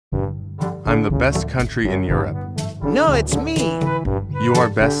I'm the best country in Europe. No, it's me. You are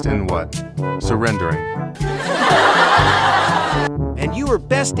best in what? Surrendering. And you are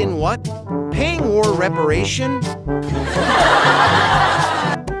best in what? Paying war reparation?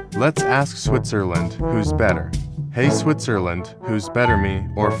 Let's ask Switzerland who's better. Hey Switzerland, who's better, me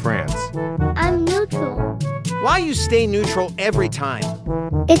or France? I'm neutral. Why you stay neutral every time?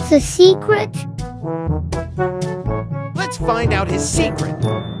 It's a secret. Let's find out his secret.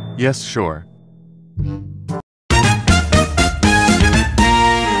 Yes, sure.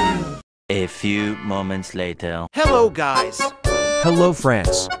 A few moments later. Hello, guys. Hello,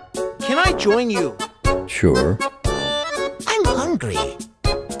 France. Can I join you? Sure. I'm hungry.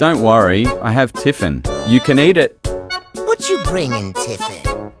 Don't worry, I have tiffin. You can eat it. What you bringing,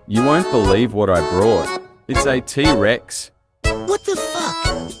 Tiffin? You won't believe what I brought. It's a T-Rex. What the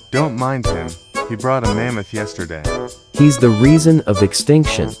fuck? Don't mind him. He brought a mammoth yesterday. He's the reason of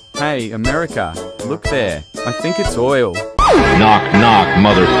extinction. Hey, America, look there. I think it's oil. Knock, knock,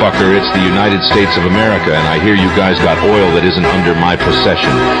 motherfucker. It's the United States of America, and I hear you guys got oil that isn't under my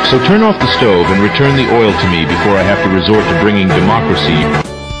possession. So turn off the stove and return the oil to me before I have to resort to bringing democracy.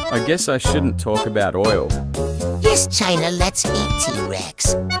 I guess I shouldn't talk about oil. Yes, China, let's eat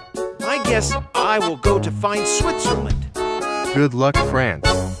T-Rex. I guess I will go to find Switzerland. Good luck, France.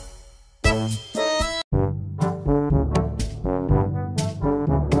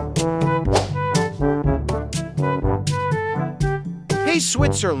 Hey,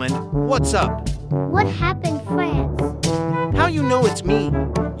 Switzerland, what's up? What happened, France? How you know it's me?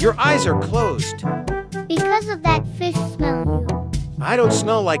 Your eyes are closed. Because of that fish smell you. I don't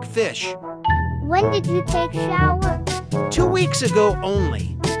smell like fish. When did you take shower? 2 weeks ago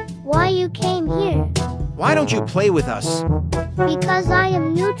only. Why you came here? Why don't you play with us? Because I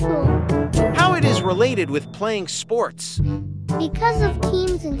am neutral. How it is related with playing sports? Because of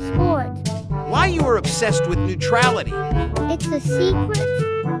teams and sport. Why you are obsessed with neutrality? It's a secret.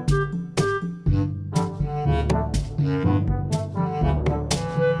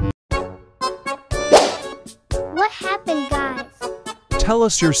 What happened, guys? Tell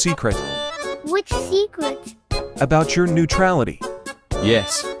us your secret Which secret? about your neutrality.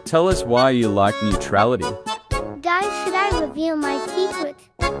 Yes, tell us why you like neutrality. Guys, should I reveal my secret?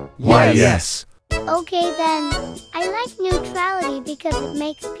 Why, yes. Okay then, I like neutrality because it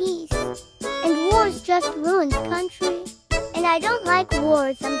makes peace. And wars just ruins country. And I don't like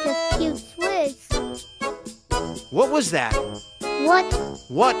wars, I'm just cute Swiss. What was that? What?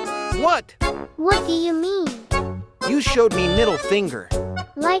 What? What? What do you mean? You showed me middle finger.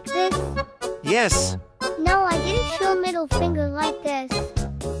 Like this? Yes. No, I didn't show middle finger like this.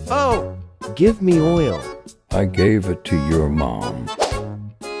 Oh. Give me oil. I gave it to your mom.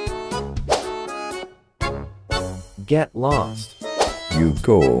 Get lost. You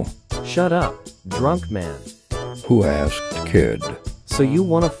go. Shut up, drunk man. Who asked, kid? So you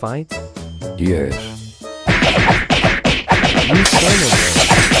wanna fight? Yes. You son of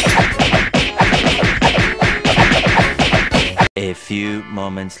A few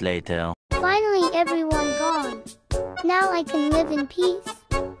moments later. Finally everyone gone. Now I can live in peace.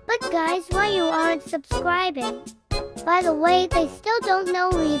 But guys, why you aren't subscribing? By the way, they still don't know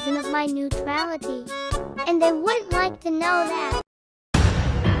reason of my neutrality. And they wouldn't like to know that.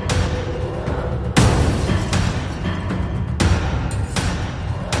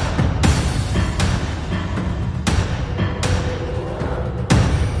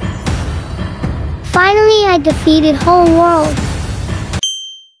 Finally, I defeated whole world.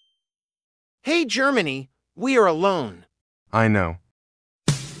 Hey, Germany, we are alone. I know.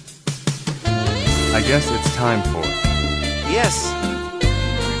 I guess it's time for... Yes.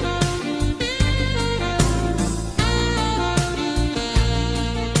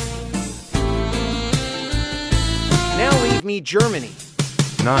 Now leave me Germany.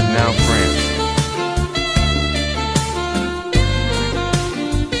 Not now, France.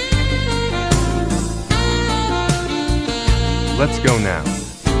 Let's go now.